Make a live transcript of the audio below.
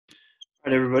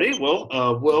All right, everybody. Well,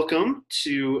 welcome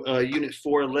to Unit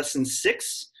 4, Lesson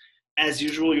 6. As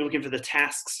usual, you're looking for the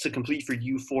tasks to complete for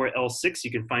U4L6. You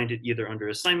can find it either under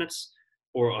assignments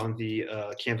or on the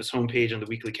Canvas homepage on the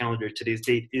weekly calendar. Today's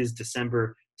date is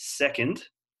December 2nd.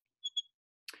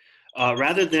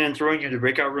 Rather than throwing you to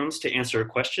breakout rooms to answer a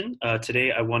question,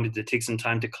 today I wanted to take some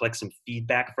time to collect some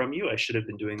feedback from you. I should have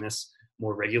been doing this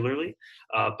more regularly,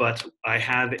 but I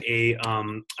have a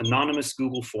anonymous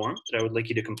Google form that I would like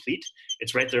you to complete.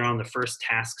 It's right there on the first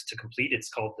task to complete. It's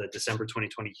called the December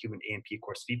 2020 Human A&P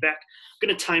Course Feedback. I'm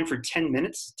going to time for 10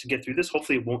 minutes to get through this.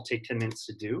 Hopefully it won't take 10 minutes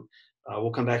to do.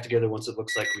 We'll come back together once it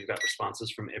looks like we've got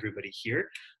responses from everybody here.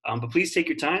 But please take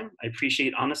your time. I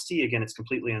appreciate honesty. Again, it's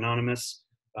completely anonymous.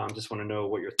 Just want to know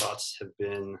what your thoughts have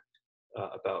been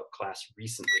about class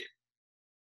recently.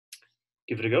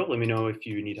 Give it a go. Let me know if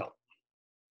you need help.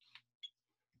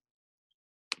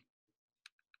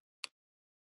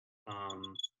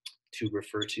 To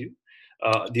refer to.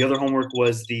 The other homework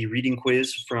was the reading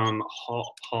quiz from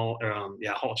Hall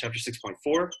Chapter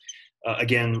 6.4.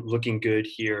 Again, looking good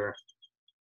here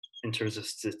in terms of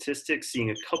statistics, seeing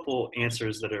a couple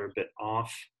answers that are a bit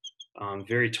off.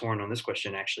 Very torn on this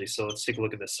question, actually. So let's take a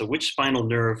look at this. So which spinal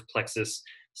nerve plexus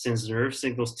sends nerve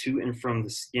signals to and from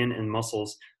the skin and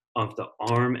muscles of the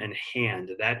arm and hand?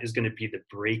 That is going to be the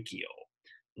brachial,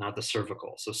 not the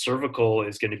cervical. So cervical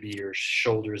is going to be your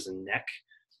shoulders and neck,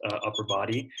 upper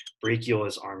body. Brachial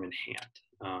is arm and hand.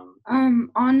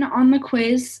 On the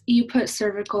quiz, you put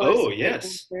cervical. Oh,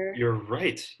 yes, you're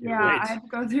right. You're right. I have to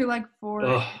go through like four.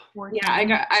 Yeah,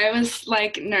 I was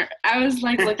like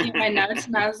looking at my notes,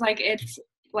 and I was like, it's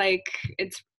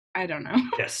I don't know.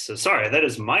 Yes, so sorry, that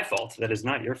is my fault. That is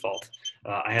not your fault.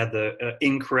 I had the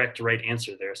incorrect right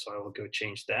answer there, so I will go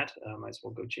change that. Might as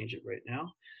well go change it right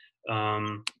now.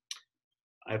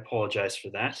 I apologize for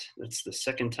that. That's the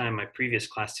second time my previous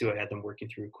class too, I had them working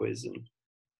through a quiz and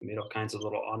made all kinds of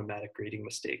little automatic grading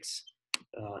mistakes.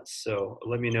 So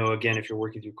let me know again if you're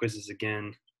working through quizzes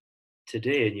again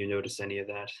today and you notice any of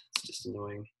that. It's just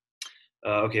annoying.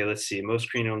 Okay, let's see.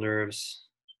 Most cranial nerves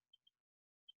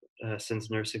sends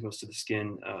nerve signals to the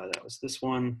skin. That was this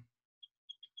one.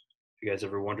 If you guys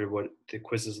ever wondered what the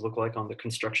quizzes look like on the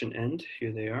construction end,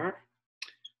 here they are.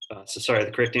 So sorry,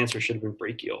 the correct answer should have been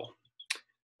brachial.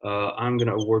 I'm going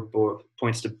to award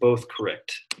points to both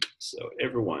correct. So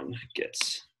everyone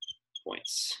gets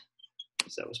points.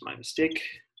 So that was my mistake.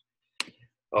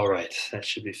 All right, that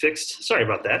should be fixed. Sorry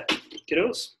about that,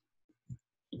 kiddos.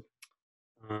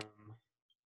 All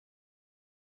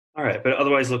right, but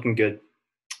otherwise looking good.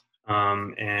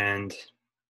 And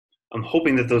I'm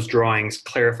hoping that those drawings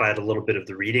clarified a little bit of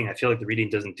the reading. I feel like the reading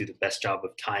doesn't do the best job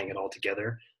of tying it all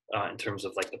together in terms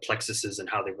of like the plexuses and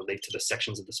how they relate to the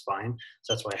sections of the spine.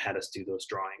 So that's why I had us do those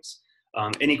drawings.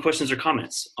 Any questions or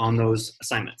comments on those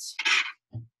assignments?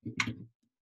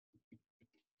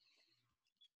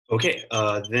 Okay,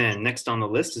 then next on the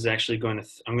list is actually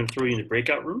I'm going to throw you into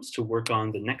breakout rooms to work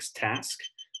on the next task,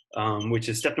 which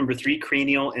is step number 3,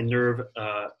 cranial and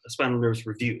spinal nerves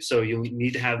review. So you'll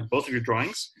need to have both of your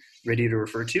drawings ready to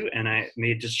refer to, and I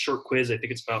made just a short quiz. I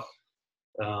think it's about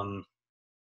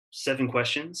 7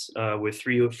 questions with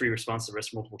 3 free responses, the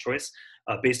rest multiple choice.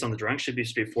 Based on the drawing, should be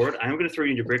straightforward. I'm going to throw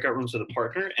you into breakout rooms with a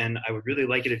partner, and I would really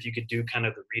like it if you could do kind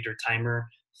of the reader timer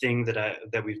thing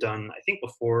that we've done, I think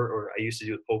before, or I used to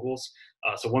do with Pogles.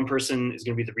 So one person is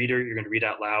going to be the reader. You're going to read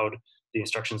out loud the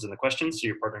instructions and the questions so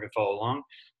your partner can follow along.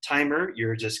 Timer,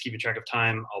 you're just keeping track of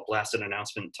time. I'll blast an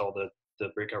announcement to all the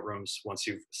breakout rooms once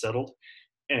you've settled.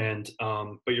 And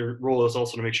but your role is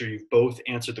also to make sure you've both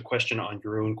answered the question on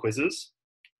your own quizzes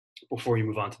before you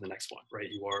move on to the next one, right?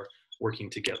 You are working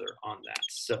together on that.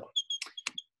 So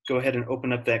go ahead and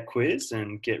open up that quiz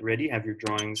and get ready. Have your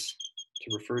drawings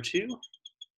to refer to.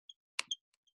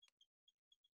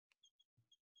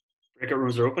 Breakout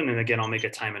rooms are open, and again, I'll make a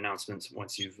time announcement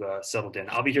once you've settled in.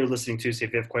 I'll be here listening too, so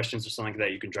if you have questions or something like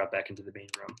that, you can drop back into the main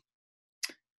room.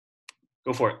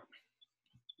 Go for it.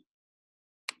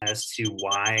 As to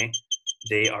why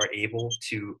they are able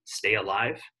to stay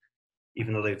alive,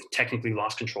 even though they've technically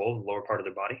lost control of the lower part of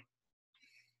their body.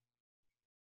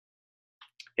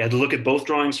 You had to look at both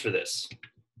drawings for this.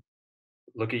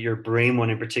 Look at your brain one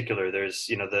in particular. There's,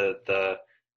 you know, the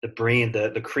brain,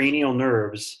 the cranial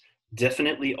nerves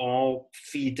definitely all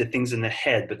feed to things in the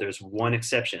head, but there's one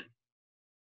exception.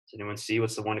 Does anyone see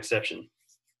what's the one exception?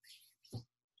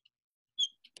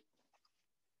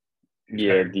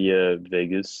 Yeah, the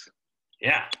vagus.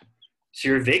 Yeah. So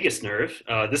your vagus nerve,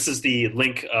 this is the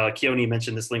link, Keone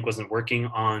mentioned this link wasn't working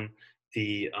on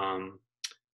the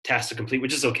task to complete,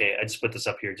 which is okay. I just put this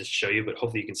up here just to show you, but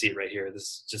hopefully you can see it right here. This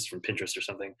is just from Pinterest or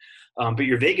something. But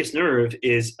your vagus nerve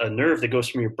is a nerve that goes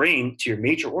from your brain to your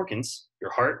major organs,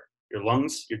 your heart, your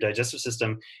lungs, your digestive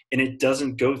system, and it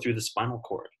doesn't go through the spinal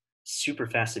cord. Super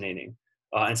fascinating.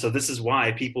 And so this is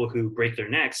why people who break their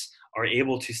necks are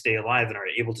able to stay alive and are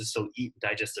able to still eat and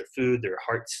digest their food. Their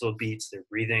heart still beats, they're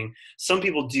breathing. Some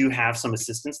people do have some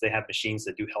assistance. They have machines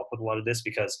that do help with a lot of this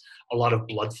because a lot of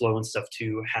blood flow and stuff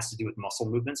too has to do with muscle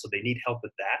movement. So they need help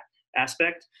with that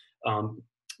aspect.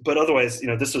 But otherwise,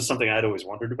 this was something I'd always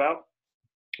wondered about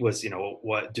was,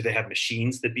 what do they have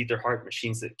machines that beat their heart,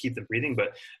 machines that keep them breathing?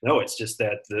 But no, it's just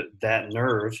that that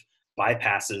nerve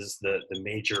bypasses the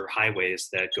major highways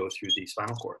that go through the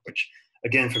spinal cord, which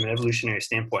again, from an evolutionary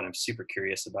standpoint, I'm super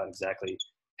curious about exactly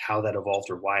how that evolved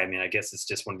or why. I mean, I guess it's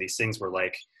just one of these things where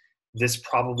like this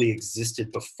probably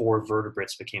existed before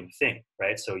vertebrates became a thing,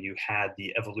 right? So you had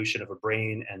the evolution of a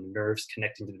brain and nerves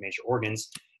connecting to the major organs,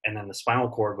 and then the spinal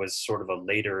cord was sort of a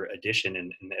later addition in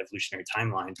the evolutionary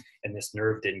timeline, and this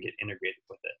nerve didn't get integrated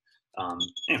with it.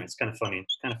 Anyway, it's kind of funny,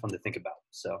 kind of fun to think about.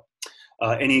 So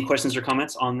any questions or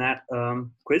comments on that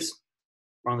quiz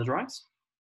or on the drawings?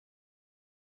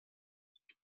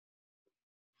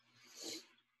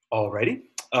 Alrighty.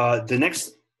 The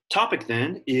next topic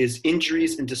then is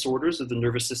injuries and disorders of the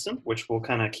nervous system, which we'll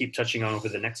kind of keep touching on over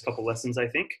the next couple lessons, I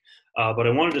think. But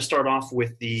I wanted to start off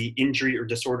with the injury or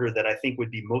disorder that I think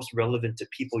would be most relevant to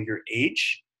people your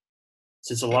age,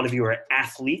 since a lot of you are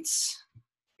athletes.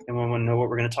 Anyone want to know what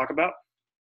we're going to talk about?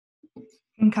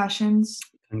 Concussions.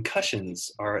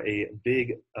 Concussions are a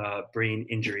big brain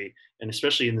injury, and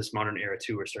especially in this modern era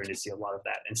too, we're starting to see a lot of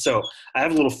that. And so I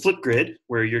have a little flip grid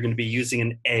where you're going to be using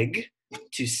an egg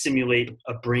to simulate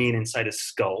a brain inside a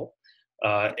skull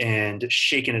and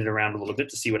shaking it around a little bit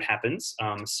to see what happens.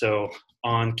 So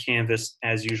on Canvas,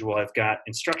 as usual, I've got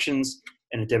instructions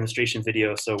and a demonstration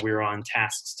video. So we're on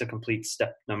tasks to complete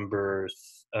step number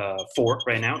 4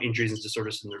 right now, injuries and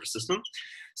disorders of the nervous system.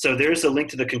 So there's a link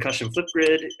to the concussion flip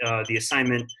grid, the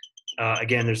assignment.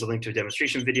 Again, there's a link to a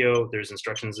demonstration video. There's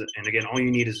instructions. And again, all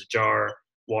you need is a jar,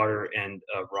 water, and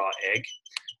a raw egg.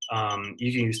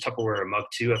 You can use Tupperware or mug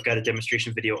too. I've got a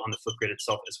demonstration video on the flip grid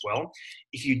itself as well.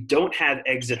 If you don't have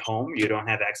eggs at home, you don't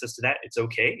have access to that, it's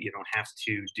okay. You don't have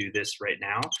to do this right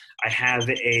now. I have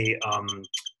a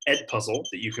Ed puzzle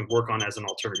that you can work on as an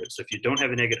alternative. So if you don't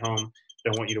have an egg at home,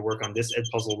 I want you to work on this Ed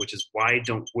puzzle, which is why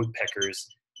don't woodpeckers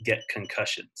get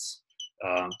concussions?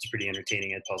 It's a pretty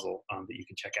entertaining Ed puzzle that you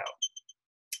can check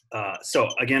out. So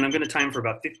again, I'm going to time for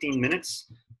about 15 minutes,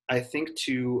 I think,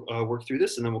 to work through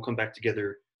this, and then we'll come back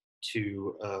together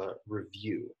to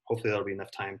review. Hopefully that'll be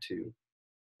enough time to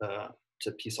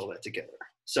piece all that together.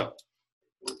 So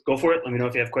go for it. Let me know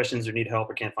if you have questions or need help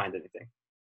or can't find anything.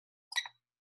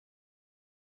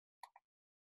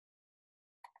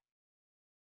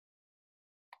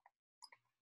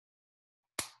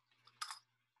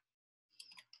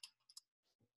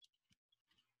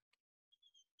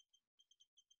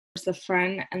 The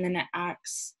front, and then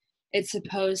it's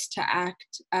supposed to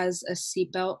act as a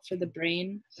seatbelt for the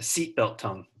brain. A seatbelt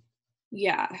tongue.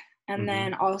 Yeah. And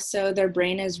then also their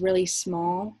brain is really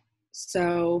small,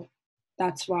 so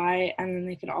that's why. And then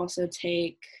they could also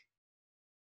take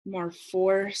more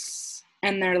force,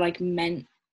 and they're like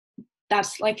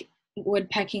that's like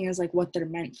woodpecking is like what they're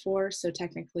meant for. So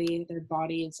technically their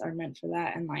bodies are meant for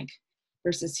that, and like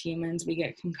versus humans, we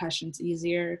get concussions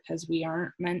easier because we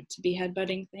aren't meant to be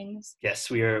headbutting things.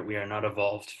 Yes, we are not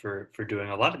evolved for doing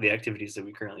a lot of the activities that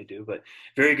we currently do, but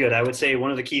very good. I would say one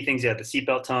of the key things, yeah, the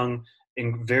seatbelt tongue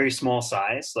in very small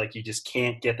size, like you just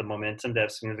can't get the momentum to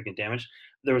have significant damage.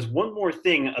 There was one more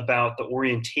thing about the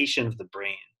orientation of the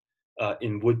brain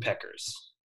in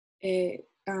woodpeckers. Like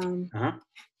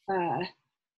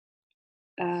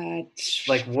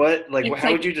what? Like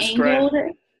how would you describe?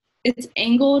 It's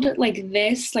angled like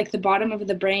this, like the bottom of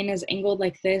the brain is angled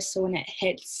like this. So when it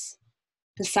hits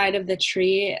the side of the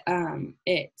tree,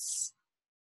 it's,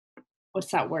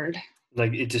 what's that word?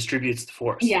 Like it distributes the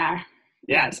force. Yeah.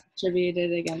 Yeah, it's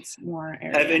distributed against more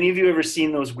area. Have any of you ever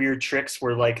seen those weird tricks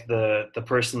where like the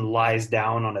person lies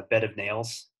down on a bed of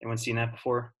nails? Anyone seen that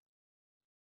before?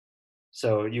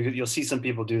 So you'll see some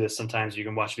people do this sometimes. You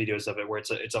can watch videos of it where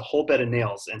it's a whole bed of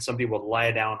nails and some people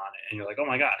lie down on it and you're like, oh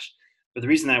my gosh. But the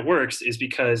reason that works is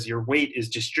because your weight is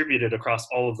distributed across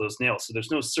all of those nails. So there's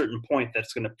no certain point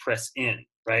that's going to press in,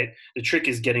 right? The trick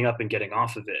is getting up and getting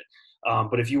off of it.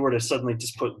 But if you were to suddenly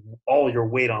just put all your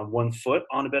weight on one foot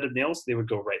on a bed of nails, they would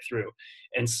go right through.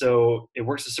 And so it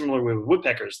works a similar way with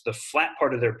woodpeckers. The flat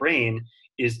part of their brain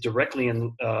is directly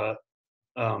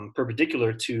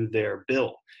perpendicular to their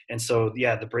bill. And so,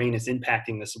 yeah, the brain is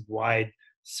impacting this wide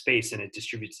space and it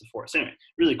distributes the force. Anyway,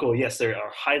 really cool. Yes, they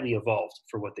are highly evolved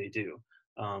for what they do,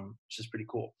 which is pretty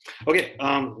cool. Okay,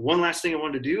 one last thing I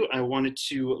wanted to do. I wanted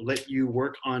to let you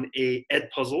work on a ed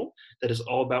puzzle that is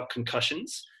all about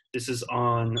concussions. This is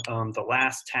on the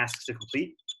last task to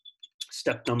complete,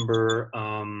 step number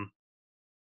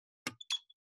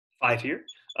 5 here.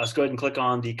 So go ahead and click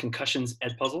on the concussions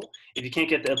ed puzzle. If you can't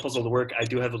get the ed puzzle to work, I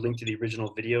do have a link to the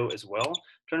original video as well. I'm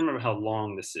trying to remember how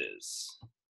long this is.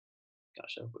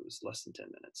 Gosh, I hope it was less than 10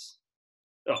 minutes.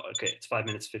 Oh, okay, it's 5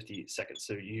 minutes, 50 seconds.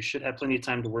 So you should have plenty of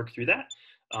time to work through that.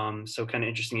 So kind of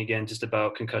interesting again, just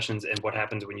about concussions and what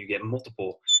happens when you get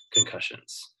multiple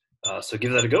concussions. So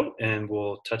give that a go and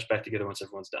we'll touch back together once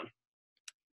everyone's done.